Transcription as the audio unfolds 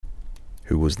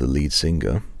who was the lead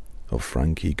singer of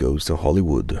Frankie Goes to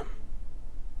Hollywood.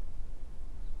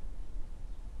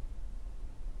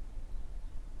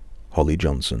 Holly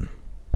Johnson.